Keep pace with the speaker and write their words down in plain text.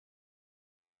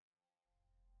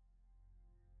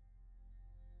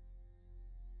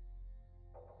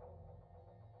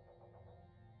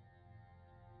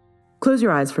Close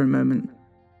your eyes for a moment.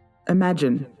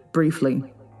 Imagine, briefly,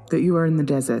 that you are in the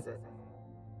desert.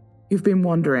 You've been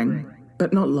wandering,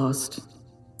 but not lost.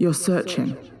 You're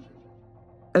searching.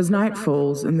 As night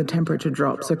falls and the temperature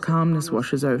drops, a calmness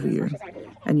washes over you,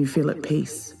 and you feel at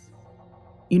peace.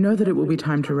 You know that it will be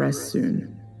time to rest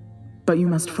soon, but you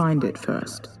must find it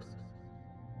first.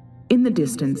 In the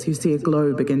distance, you see a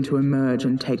glow begin to emerge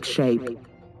and take shape.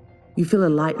 You feel a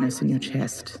lightness in your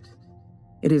chest.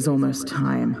 It is almost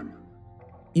time.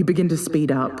 You begin to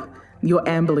speed up, your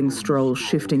ambling stroll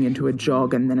shifting into a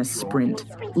jog and then a sprint,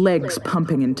 legs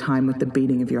pumping in time with the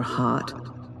beating of your heart.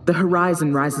 The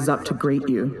horizon rises up to greet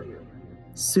you.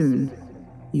 Soon,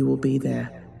 you will be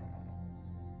there.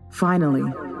 Finally,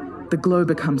 the glow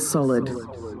becomes solid.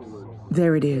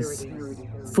 There it is,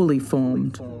 fully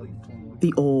formed.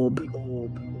 The orb.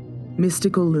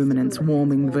 Mystical luminance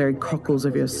warming the very cockles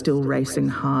of your still racing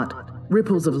heart,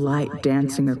 ripples of light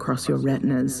dancing across your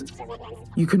retinas.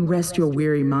 You can rest your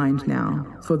weary mind now,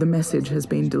 for the message has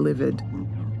been delivered.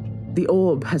 The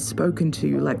orb has spoken to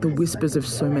you like the whispers of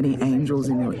so many angels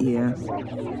in your ear.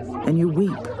 And you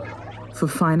weep, for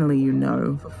finally you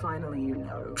know.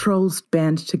 Trolls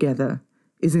Band Together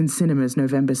is in cinemas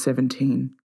November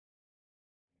 17.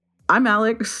 I'm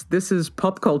Alex, this is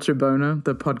Pop Culture Boner,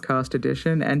 the podcast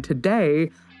edition, and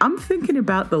today I'm thinking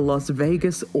about the Las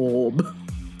Vegas orb.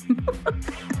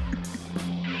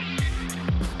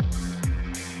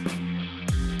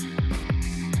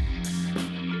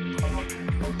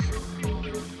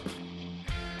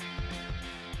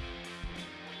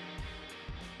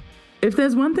 If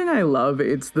there's one thing I love,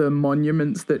 it's the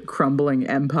monuments that crumbling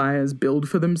empires build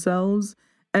for themselves.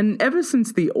 And ever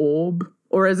since the orb,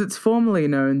 or as it's formerly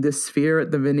known, the sphere at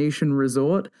the Venetian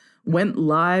Resort, went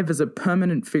live as a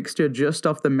permanent fixture just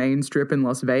off the main strip in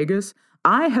Las Vegas,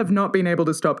 I have not been able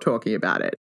to stop talking about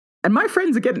it. And my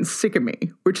friends are getting sick of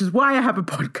me, which is why I have a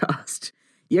podcast.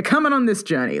 You're coming on this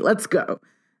journey. Let's go.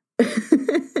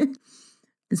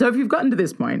 So if you've gotten to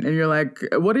this point and you're like,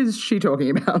 what is she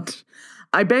talking about?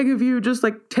 I beg of you, just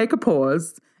take a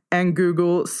pause and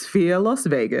Google Sphere Las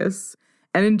Vegas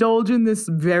and indulge in this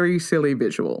very silly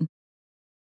visual.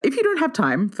 If you don't have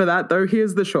time for that, though,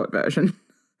 here's the short version.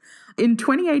 In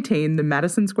 2018, the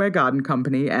Madison Square Garden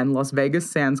Company and Las Vegas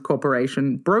Sands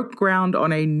Corporation broke ground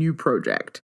on a new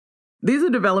project. These are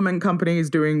development companies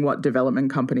doing what development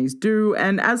companies do,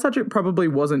 and as such, it probably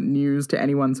wasn't news to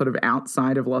anyone sort of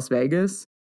outside of Las Vegas.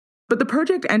 But the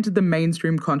project entered the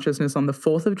mainstream consciousness on the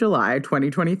 4th of July,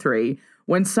 2023,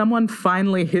 when someone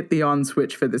finally hit the on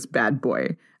switch for this bad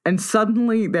boy. And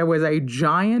suddenly there was a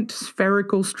giant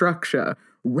spherical structure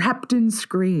wrapped in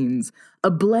screens,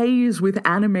 ablaze with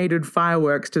animated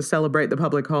fireworks to celebrate the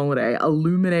public holiday,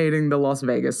 illuminating the Las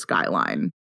Vegas skyline.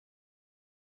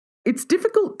 It's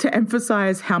difficult to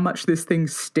emphasize how much this thing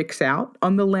sticks out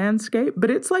on the landscape, but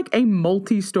it's like a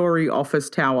multi-story office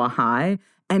tower high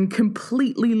and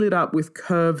completely lit up with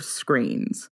curved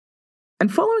screens. And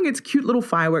following its cute little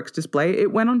fireworks display,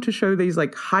 it went on to show these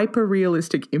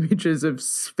hyper-realistic images of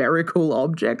spherical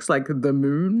objects like the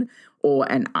moon or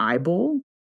an eyeball.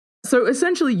 So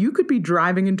essentially, you could be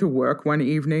driving into work one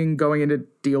evening, going in to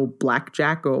deal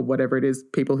blackjack or whatever it is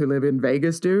people who live in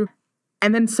Vegas do,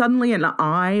 and then suddenly an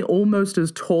eye almost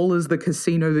as tall as the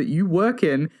casino that you work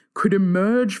in could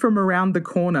emerge from around the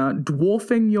corner,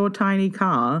 dwarfing your tiny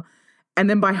car, and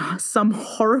then by some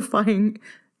horrifying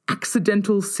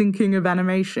accidental syncing of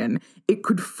animation, it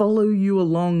could follow you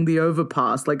along the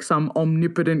overpass like some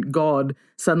omnipotent god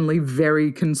suddenly very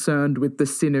concerned with the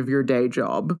sin of your day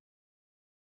job.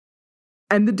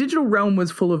 And the digital realm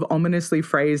was full of ominously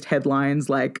phrased headlines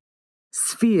like,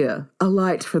 "Sphere,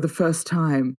 alight for the first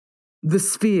time. The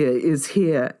sphere is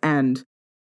here," and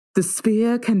 "The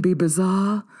sphere can be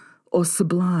bizarre or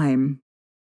sublime."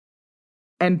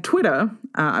 And Twitter,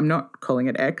 I'm not calling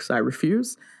it X, I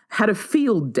refuse, had a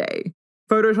field day,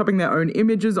 photoshopping their own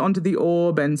images onto the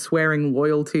orb and swearing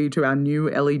loyalty to our new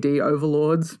LED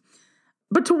overlords.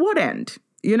 But to what end,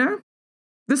 you know?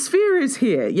 The sphere is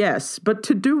here, yes, but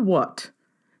to do what?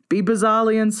 Be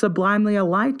bizarrely and sublimely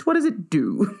alight? What does it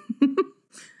do?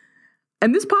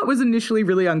 And this part was initially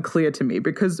really unclear to me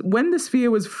because when the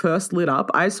sphere was first lit up,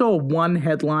 I saw one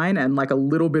headline and a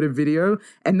little bit of video,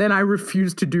 and then I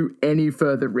refused to do any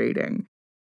further reading.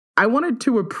 I wanted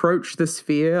to approach the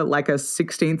sphere like a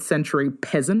 16th century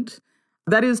peasant.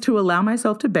 That is, to allow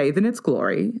myself to bathe in its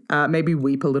glory, maybe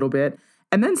weep a little bit,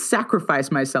 and then sacrifice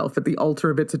myself at the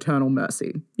altar of its eternal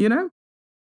mercy, you know?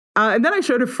 And then I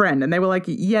showed a friend, and they were like,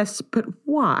 yes, but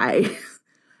why?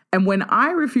 And when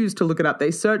I refused to look it up,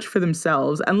 they searched for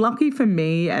themselves, and lucky for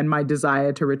me and my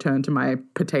desire to return to my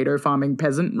potato farming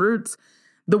peasant roots,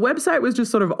 The website was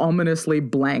just sort of ominously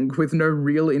blank with no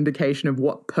real indication of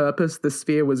what purpose the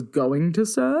sphere was going to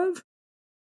serve.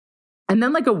 And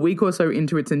then like a week or so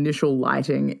into its initial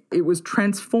lighting, it was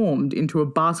transformed into a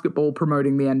basketball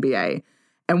promoting the NBA.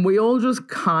 And we all just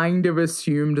kind of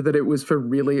assumed that it was for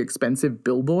really expensive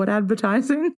billboard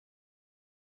advertising.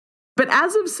 But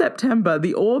as of September,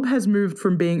 the orb has moved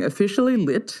from being officially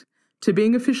lit to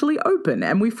being officially open.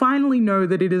 And we finally know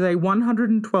that it is a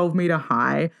 112-meter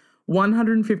high,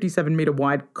 157-meter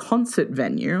wide concert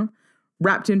venue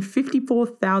wrapped in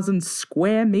 54,000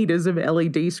 square meters of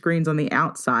LED screens on the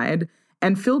outside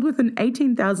and filled with an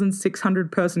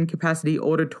 18,600 person capacity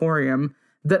auditorium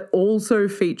that also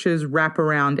features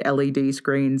wraparound LED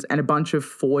screens and a bunch of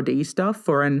 4D stuff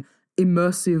for an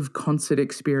immersive concert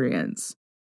experience.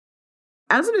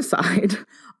 As an aside,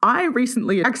 I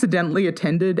recently accidentally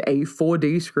attended a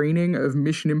 4D screening of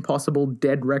Mission Impossible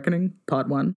Dead Reckoning, Part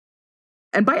 1.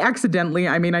 And by accidentally,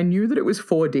 I mean I knew that it was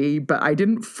 4D, but I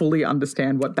didn't fully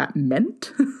understand what that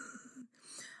meant.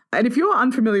 And if you're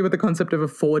unfamiliar with the concept of a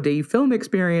 4D film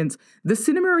experience, the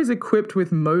cinema is equipped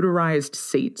with motorized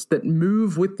seats that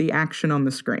move with the action on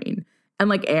the screen, and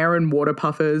like air and water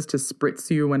puffers to spritz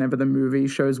you whenever the movie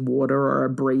shows water or a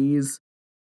breeze.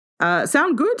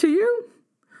 Sound good to you?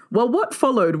 Well, what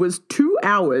followed was 2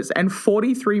 hours and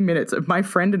 43 minutes of my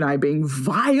friend and I being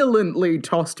violently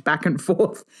tossed back and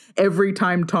forth every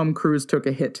time Tom Cruise took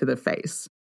a hit to the face.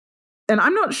 And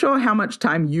I'm not sure how much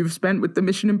time you've spent with the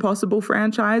Mission Impossible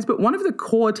franchise, but one of the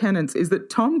core tenets is that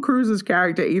Tom Cruise's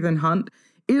character, Ethan Hunt,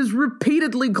 is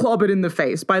repeatedly clobbered in the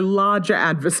face by larger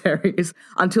adversaries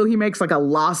until he makes like a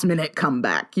last-minute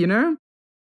comeback, you know?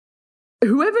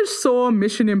 Whoever saw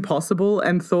Mission Impossible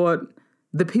and thought,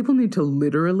 the people need to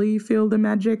literally feel the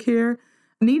magic here,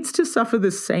 needs to suffer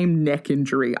the same neck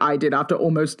injury I did after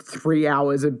almost 3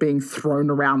 hours of being thrown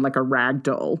around like a rag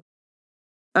doll.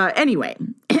 Anyway,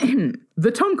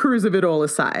 the Tom Cruise of it all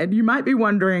aside, you might be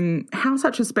wondering how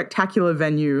such a spectacular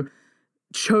venue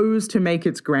chose to make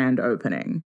its grand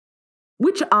opening.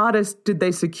 Which artist did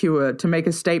they secure to make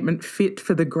a statement fit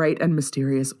for the great and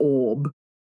mysterious orb?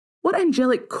 What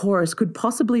angelic chorus could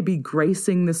possibly be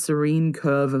gracing the serene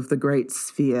curve of the great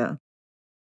sphere?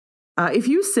 If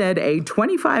you said a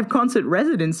 25-concert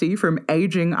residency from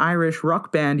aging Irish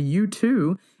rock band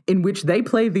U2, in which they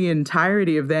play the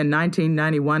entirety of their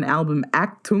 1991 album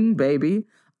Achtung Baby,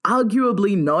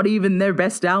 arguably not even their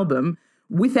best album,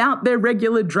 without their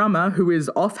regular drummer who is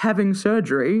off having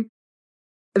surgery,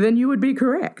 then you would be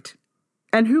correct.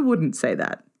 And who wouldn't say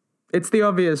that? It's the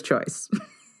obvious choice.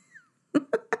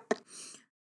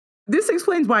 This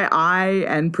explains why I,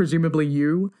 and presumably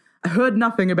you, heard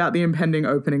nothing about the impending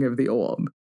opening of the orb.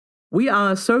 We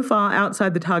are so far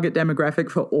outside the target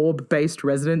demographic for orb-based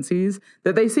residencies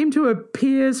that they seem to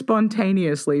appear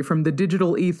spontaneously from the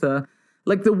digital ether,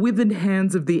 like the withered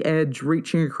hands of the edge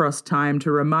reaching across time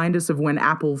to remind us of when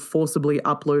Apple forcibly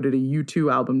uploaded a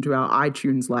U2 album to our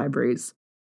iTunes libraries.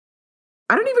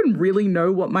 I don't even really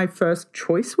know what my first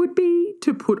choice would be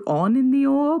to put on in the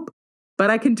orb,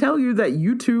 but I can tell you that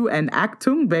U2 and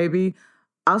Achtung Baby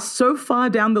are so far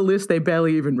down the list they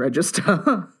barely even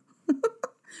register.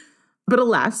 But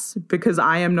alas, because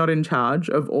I am not in charge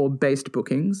of orb-based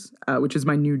bookings, which is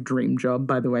my new dream job,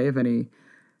 by the way, if any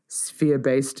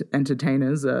sphere-based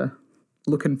entertainers are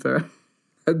looking for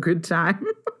a good time.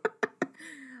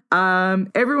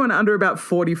 Everyone under about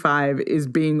 45 is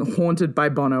being haunted by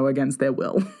Bono against their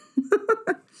will.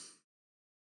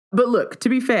 But look, to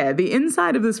be fair, the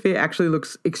inside of the sphere actually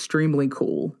looks extremely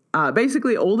cool.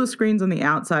 Basically, all the screens on the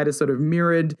outside are sort of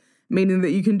mirrored, meaning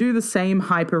that you can do the same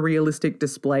hyper-realistic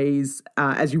displays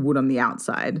as you would on the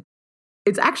outside.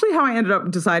 It's actually how I ended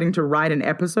up deciding to write an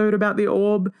episode about the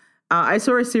orb. I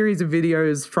saw a series of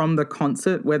videos from the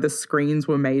concert where the screens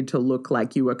were made to look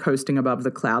like you were coasting above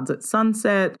the clouds at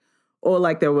sunset, or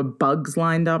like there were bugs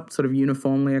lined up sort of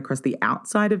uniformly across the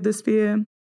outside of the sphere.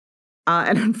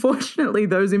 And unfortunately,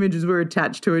 those images were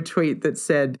attached to a tweet that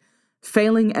said,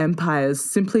 "Failing empires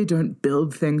simply don't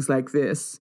build things like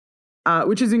this."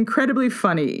 Which is incredibly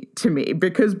funny to me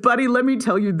because, buddy, let me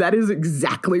tell you, that is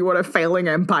exactly what a failing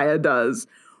empire does.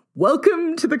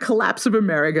 Welcome to the collapse of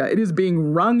America. It is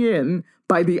being rung in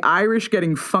by the Irish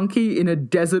getting funky in a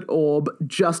desert orb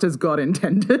just as God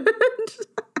intended.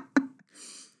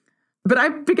 But I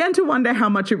began to wonder how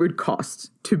much it would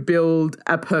cost to build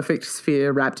a perfect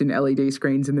sphere wrapped in LED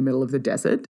screens in the middle of the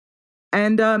desert.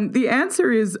 And the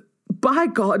answer is, by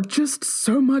God, just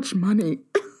so much money.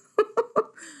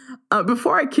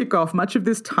 Before I kick off, much of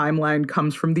this timeline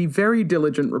comes from the very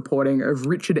diligent reporting of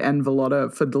Richard N.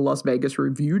 Velotta for the Las Vegas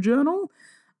Review Journal.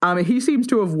 He seems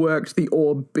to have worked the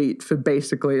orb beat for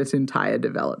basically its entire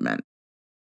development.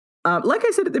 Like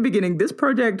I said at the beginning, this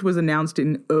project was announced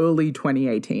in early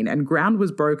 2018 and ground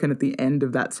was broken at the end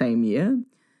of that same year.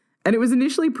 And it was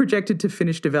initially projected to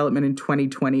finish development in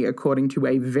 2020 according to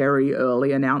a very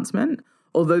early announcement,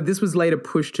 although this was later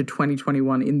pushed to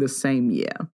 2021 in the same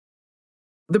year.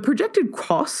 The projected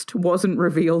cost wasn't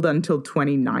revealed until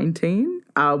 2019,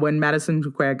 when Madison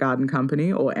Square Garden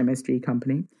Company, or MSG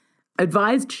Company,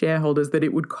 advised shareholders that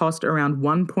it would cost around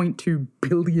 $1.2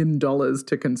 billion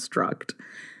to construct.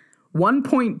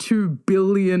 $1.2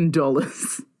 billion.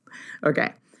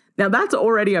 Okay. Now, that's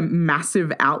already a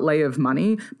massive outlay of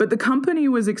money, but the company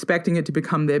was expecting it to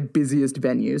become their busiest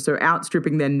venue, so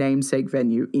outstripping their namesake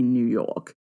venue in New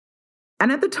York.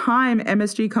 And at the time,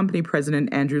 MSG Company President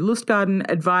Andrew Lustgarten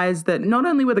advised that not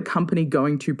only were the company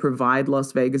going to provide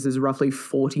Las Vegas's roughly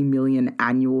 40 million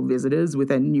annual visitors with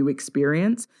a new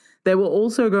experience, they were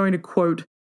also going to, quote,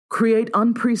 create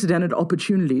unprecedented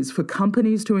opportunities for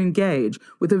companies to engage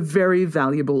with a very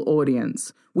valuable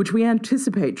audience, which we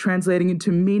anticipate translating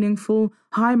into meaningful,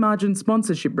 high-margin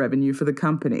sponsorship revenue for the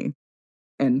company,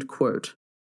 end quote.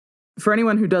 For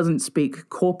anyone who doesn't speak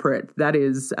corporate, that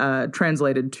is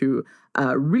translated to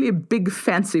really a big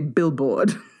fancy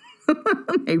billboard,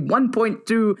 a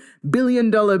 $1.2 billion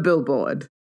billboard.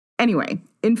 Anyway,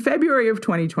 in February of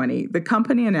 2020, the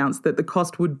company announced that the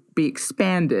cost would be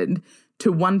expanded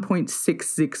to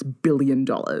 $1.66 billion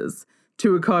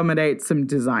to accommodate some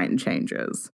design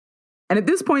changes. And at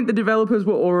this point, the developers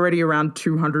were already around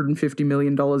 $250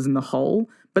 million in the hole,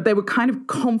 but they were kind of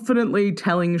confidently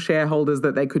telling shareholders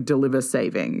that they could deliver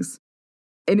savings.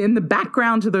 And in the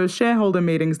background to those shareholder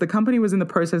meetings, the company was in the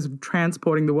process of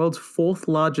transporting the world's fourth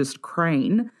largest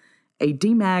crane, a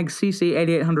Demag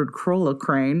CC8800 crawler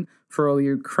crane, for all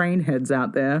you crane heads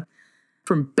out there,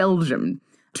 from Belgium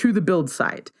to the build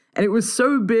site. And it was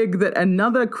so big that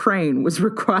another crane was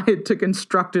required to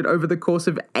construct it over the course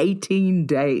of 18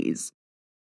 days.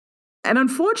 And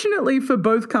unfortunately for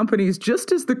both companies,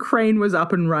 just as the crane was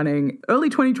up and running, early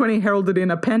 2020 heralded in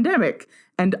a pandemic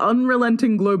and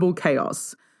unrelenting global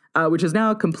chaos, which is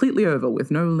now completely over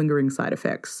with no lingering side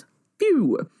effects.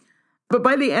 Phew! But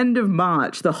by the end of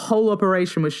March, the whole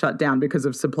operation was shut down because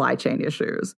of supply chain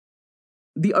issues.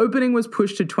 The opening was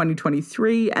pushed to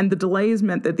 2023, and the delays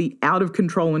meant that the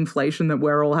out-of-control inflation that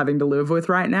we're all having to live with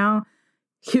right now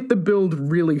hit the build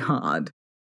really hard.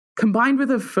 Combined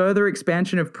with a further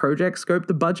expansion of project scope,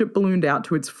 the budget ballooned out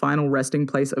to its final resting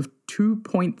place of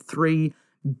 $2.3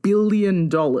 billion.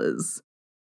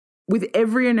 With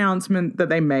every announcement that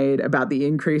they made about the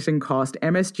increasing cost,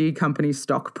 MSG Company's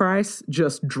stock price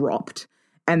just dropped,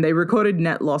 and they recorded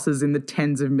net losses in the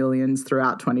tens of millions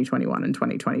throughout 2021 and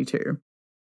 2022.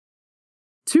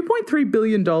 $2.3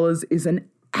 billion is an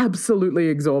absolutely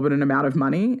exorbitant amount of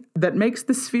money that makes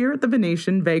the Sphere at the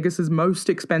Venetian Vegas's most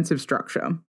expensive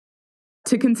structure.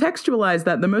 To contextualize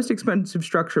that, the most expensive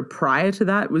structure prior to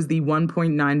that was the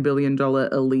 $1.9 billion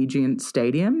Allegiant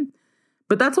Stadium,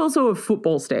 but that's also a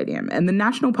football stadium, and the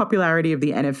national popularity of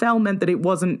the NFL meant that it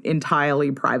wasn't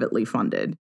entirely privately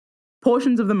funded.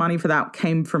 Portions of the money for that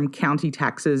came from county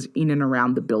taxes in and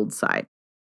around the build site.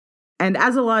 And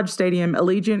as a large stadium,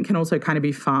 Allegiant can also kind of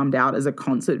be farmed out as a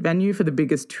concert venue for the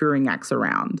biggest touring acts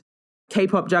around.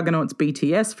 K-pop juggernauts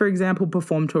BTS, for example,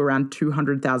 performed to around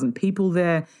 200,000 people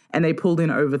there, and they pulled in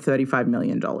over $35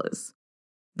 million.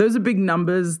 Those are big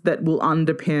numbers that will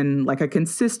underpin like a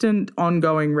consistent,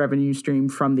 ongoing revenue stream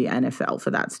from the NFL for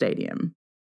that stadium.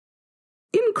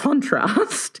 In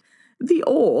contrast, the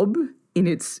Orb, in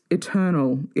its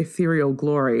eternal, ethereal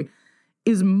glory,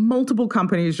 is multiple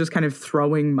companies just kind of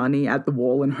throwing money at the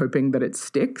wall and hoping that it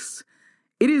sticks.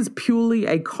 It is purely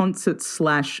a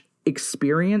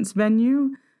concert/experience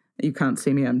venue. You can't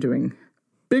see me, I'm doing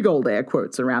big old air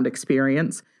quotes around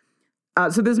experience.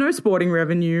 So there's no sporting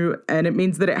revenue, and it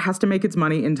means that it has to make its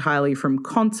money entirely from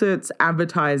concerts,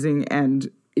 advertising, and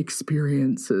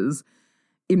experiences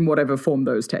in whatever form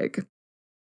those take.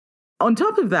 On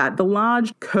top of that, the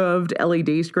large curved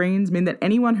LED screens mean that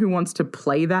anyone who wants to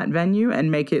play that venue and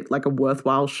make it like a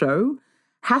worthwhile show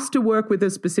has to work with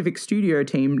a specific studio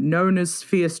team known as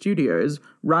Sphere Studios,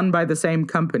 run by the same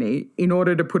company, in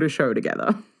order to put a show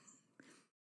together.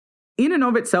 In and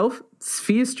of itself,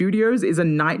 Sphere Studios is a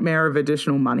nightmare of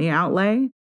additional money outlay.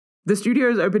 The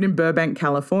studios opened in Burbank,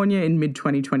 California in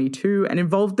mid-2022 and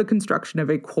involved the construction of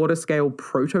a quarter-scale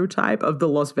prototype of the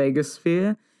Las Vegas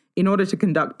Sphere in order to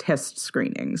conduct test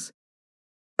screenings.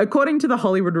 According to The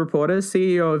Hollywood Reporter,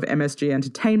 CEO of MSG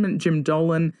Entertainment, Jim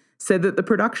Dolan, said that the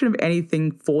production of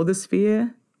anything for the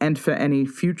Sphere and for any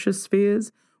future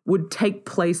Spheres would take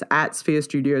place at Sphere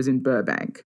Studios in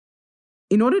Burbank.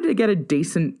 In order to get a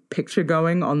decent picture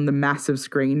going on the massive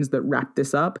screens that wrap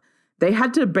this up, they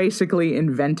had to basically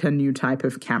invent a new type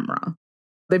of camera.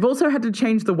 They've also had to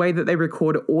change the way that they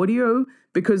record audio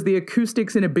because the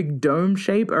acoustics in a big dome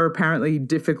shape are apparently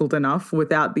difficult enough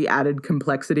without the added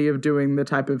complexity of doing the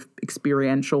type of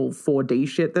experiential 4D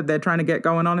shit that they're trying to get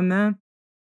going on in there.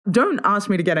 Don't ask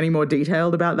me to get any more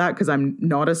detailed about that because I'm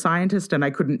not a scientist and I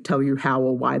couldn't tell you how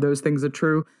or why those things are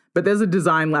true, but there's a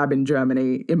design lab in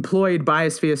Germany employed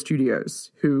Biosphere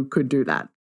Studios who could do that.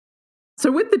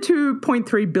 So with the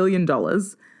 $2.3 billion,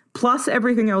 plus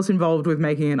everything else involved with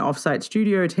making an offsite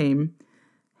studio team,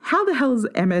 how the hell is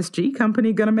MSG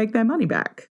Company going to make their money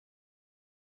back?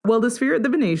 Well, the Sphere at the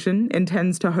Venetian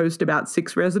intends to host about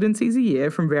 6 residencies a year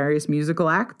from various musical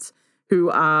acts who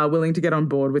are willing to get on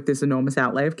board with this enormous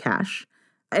outlay of cash.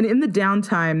 And in the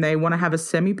downtime, they want to have a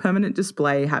semi-permanent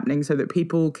display happening so that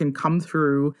people can come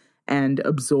through and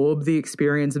absorb the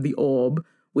experience of the orb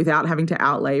without having to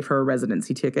outlay for a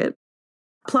residency ticket.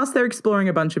 Plus, they're exploring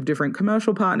a bunch of different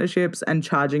commercial partnerships and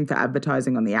charging for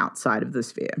advertising on the outside of the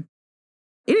Sphere.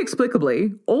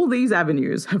 Inexplicably, all these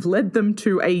avenues have led them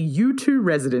to a U2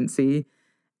 residency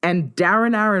and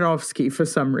Darren Aronofsky for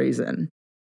some reason.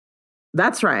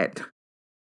 That's right.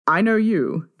 I know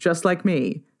you, just like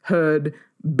me, heard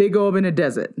Big Orb in a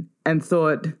Desert and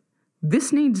thought,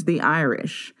 this needs the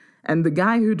Irish and the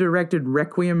guy who directed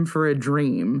Requiem for a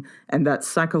Dream and that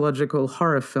psychological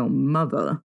horror film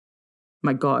Mother.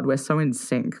 My God, we're so in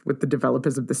sync with the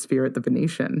developers of the Sphere at the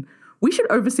Venetian. We should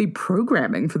oversee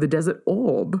programming for the Desert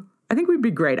Orb. I think we'd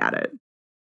be great at it.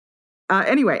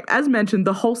 Anyway, as mentioned,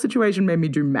 the whole situation made me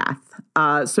do math.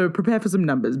 So prepare for some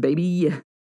numbers, baby.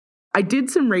 I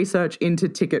did some research into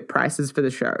ticket prices for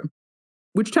the show,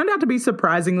 which turned out to be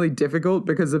surprisingly difficult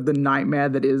because of the nightmare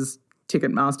that is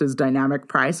Ticketmaster's dynamic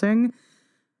pricing.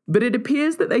 But it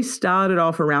appears that they started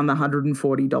off around the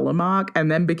 $140 mark and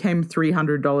then became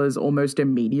 $300 almost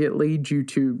immediately due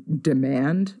to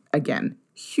demand. Again,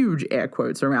 huge air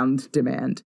quotes around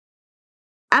demand.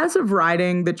 As of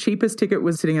writing, the cheapest ticket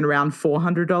was sitting at around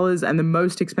 $400 and the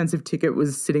most expensive ticket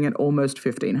was sitting at almost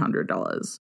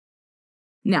 $1,500.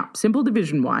 Now, simple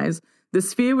division-wise, the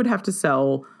Sphere would have to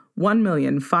sell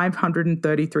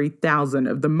 1,533,000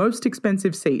 of the most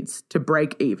expensive seats to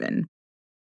break even.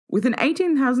 With an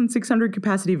 18,600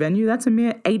 capacity venue, that's a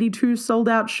mere 82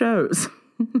 sold-out shows.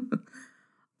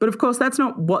 But of course, that's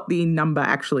not what the number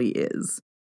actually is.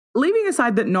 Leaving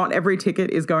aside that not every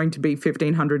ticket is going to be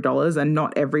 $1,500 and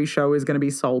not every show is going to be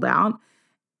sold out,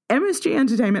 MSG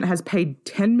Entertainment has paid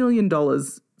 $10 million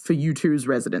for U2's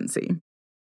residency.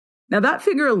 Now, that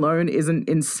figure alone isn't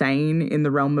insane in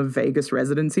the realm of Vegas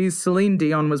residencies. Celine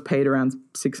Dion was paid around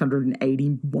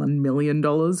 $681 million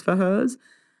for hers.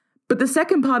 But the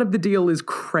second part of the deal is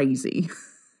crazy.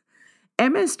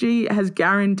 MSG has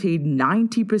guaranteed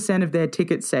 90% of their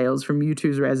ticket sales from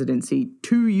U2's residency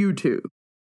to U2.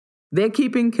 They're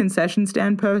keeping concession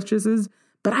stand purchases,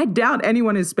 but I doubt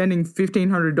anyone is spending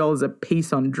 $1,500 a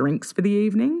piece on drinks for the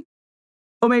evening.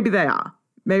 Or maybe they are.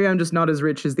 Maybe I'm just not as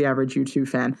rich as the average U2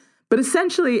 fan. But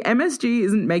essentially, MSG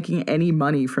isn't making any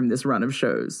money from this run of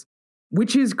shows,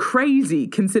 which is crazy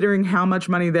considering how much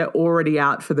money they're already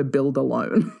out for the build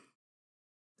alone.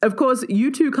 Of course,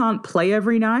 U2 can't play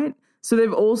every night, so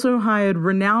they've also hired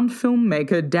renowned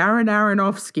filmmaker Darren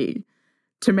Aronofsky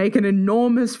to make an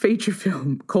enormous feature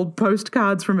film called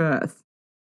Postcards from Earth.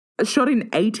 Shot in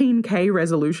 18K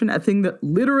resolution, a thing that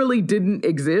literally didn't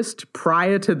exist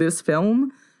prior to this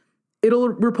film.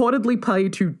 It'll reportedly play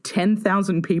to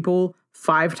 10,000 people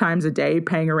 5 times a day,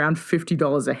 paying around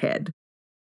 $50 a head.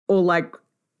 Or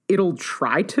it'll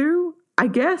try to, I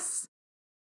guess.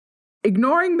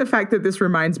 Ignoring the fact that this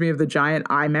reminds me of the giant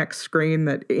IMAX screen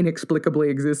that inexplicably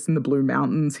exists in the Blue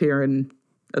Mountains here in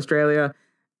Australia,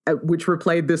 which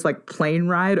replayed this plane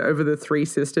ride over the Three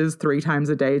Sisters 3 times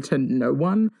a day to no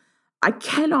one. I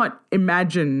cannot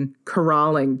imagine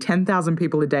corralling 10,000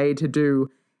 people a day to do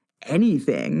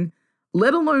anything,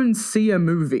 let alone see a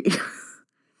movie.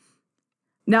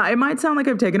 Now, it might sound like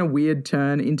I've taken a weird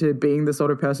turn into being the sort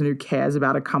of person who cares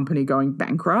about a company going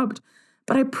bankrupt,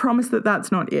 but I promise that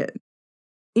that's not it.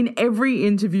 In every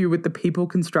interview with the people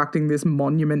constructing this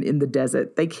monument in the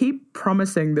desert, they keep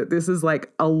promising that this is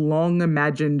a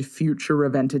long-imagined future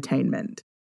of entertainment.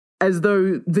 As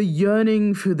though the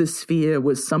yearning for the Sphere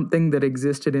was something that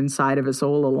existed inside of us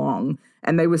all along,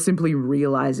 and they were simply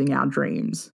realizing our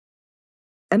dreams.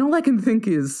 And all I can think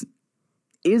is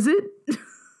it?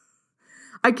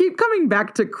 I keep coming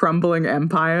back to crumbling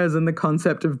empires and the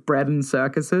concept of bread and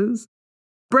circuses.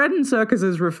 Bread and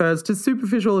circuses refers to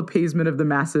superficial appeasement of the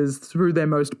masses through their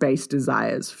most base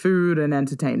desires, food and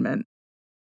entertainment.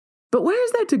 But where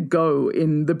is there to go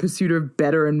in the pursuit of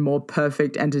better and more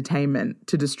perfect entertainment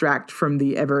to distract from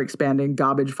the ever-expanding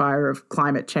garbage fire of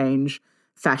climate change,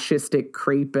 fascistic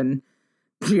creep, and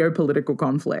geopolitical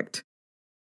conflict?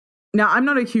 Now, I'm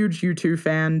not a huge U2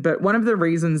 fan, but one of the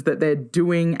reasons that they're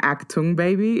doing Achtung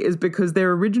Baby is because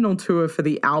their original tour for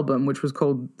the album, which was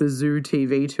called the Zoo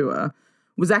TV Tour,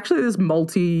 was actually this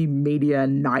multimedia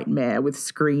nightmare with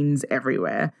screens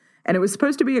everywhere. And it was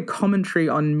supposed to be a commentary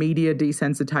on media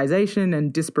desensitization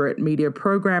and disparate media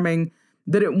programming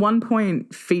that at one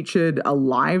point featured a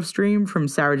live stream from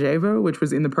Sarajevo, which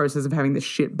was in the process of having the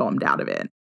shit bombed out of it.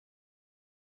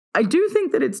 I do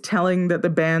think that it's telling that the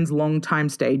band's longtime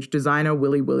stage designer,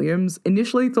 Willie Williams,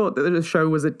 initially thought that the show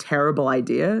was a terrible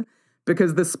idea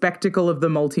because the spectacle of the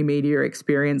multimedia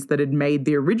experience that had made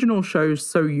the original show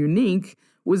so unique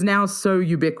was now so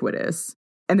ubiquitous,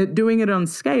 and that doing it on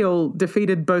scale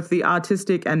defeated both the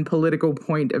artistic and political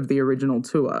point of the original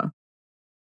tour.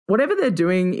 Whatever they're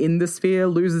doing in the Sphere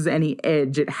loses any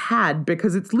edge it had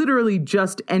because it's literally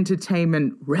just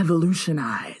entertainment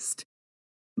revolutionized.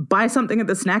 Buy something at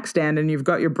the snack stand and you've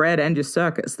got your bread and your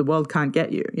circus. The world can't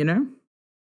get you, you know?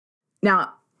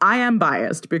 Now, I am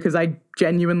biased because I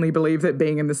genuinely believe that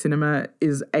being in the cinema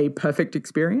is a perfect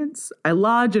experience. A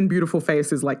large and beautiful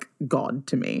face is like God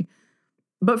to me.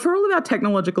 But for all of our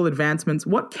technological advancements,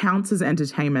 what counts as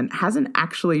entertainment hasn't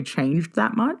actually changed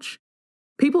that much.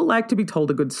 People like to be told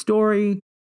a good story.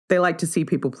 They like to see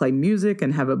people play music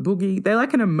and have a boogie. They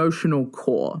like an emotional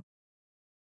core.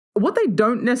 What they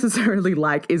don't necessarily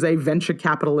like is a venture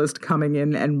capitalist coming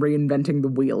in and reinventing the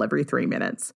wheel every 3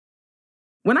 minutes.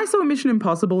 When I saw Mission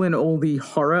Impossible in all the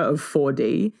horror of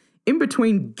 4D, in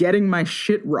between getting my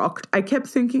shit rocked, I kept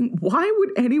thinking, why would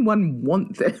anyone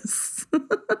want this?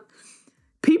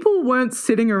 People weren't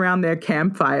sitting around their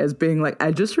campfires being like,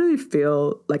 I just really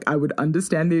feel like I would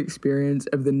understand the experience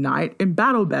of the night in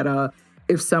battle better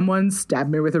if someone stabbed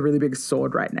me with a really big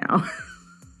sword right now.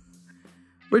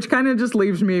 Which kind of just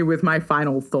leaves me with my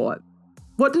final thought.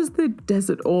 What does the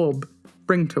desert orb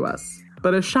bring to us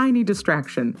but a shiny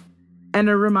distraction and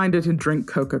a reminder to drink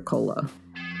Coca-Cola?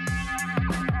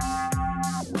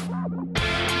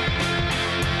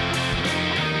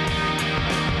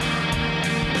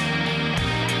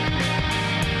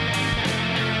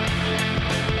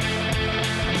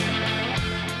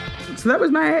 So that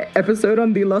was my episode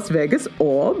on the Las Vegas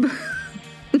orb.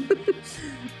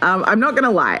 I'm not going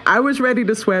to lie. I was ready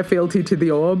to swear fealty to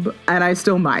the orb, and I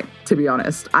still might, to be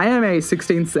honest. I am a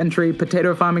 16th century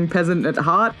potato farming peasant at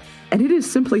heart, and it is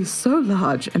simply so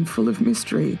large and full of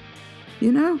mystery,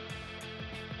 you know?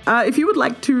 If you would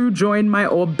like to join my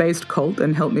orb-based cult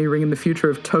and help me ring in the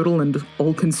future of total and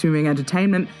all-consuming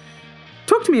entertainment,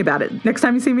 talk to me about it next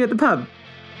time you see me at the pub.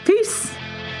 Peace!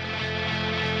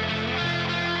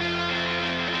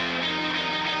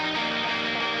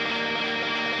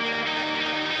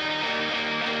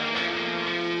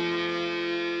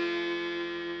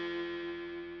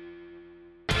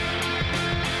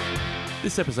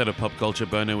 This episode of Pop Culture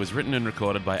Boner was written and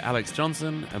recorded by Alex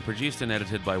Johnson and produced and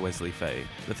edited by Wesley Fay.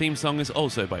 The theme song is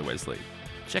also by Wesley.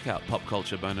 Check out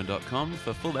popcultureboner.com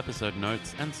for full episode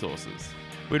notes and sources.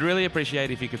 We'd really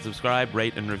appreciate if you could subscribe,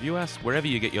 rate and review us wherever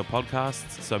you get your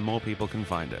podcasts so more people can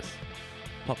find us.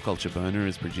 Pop Culture Boner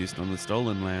is produced on the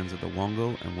stolen lands of the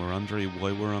Wongal and Wurundjeri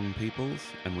Woiwurrung peoples,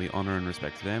 and we honour and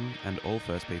respect them and all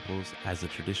First Peoples as the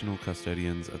traditional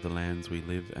custodians of the lands we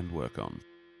live and work on.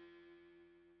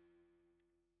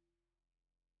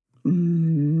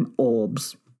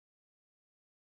 Orbs.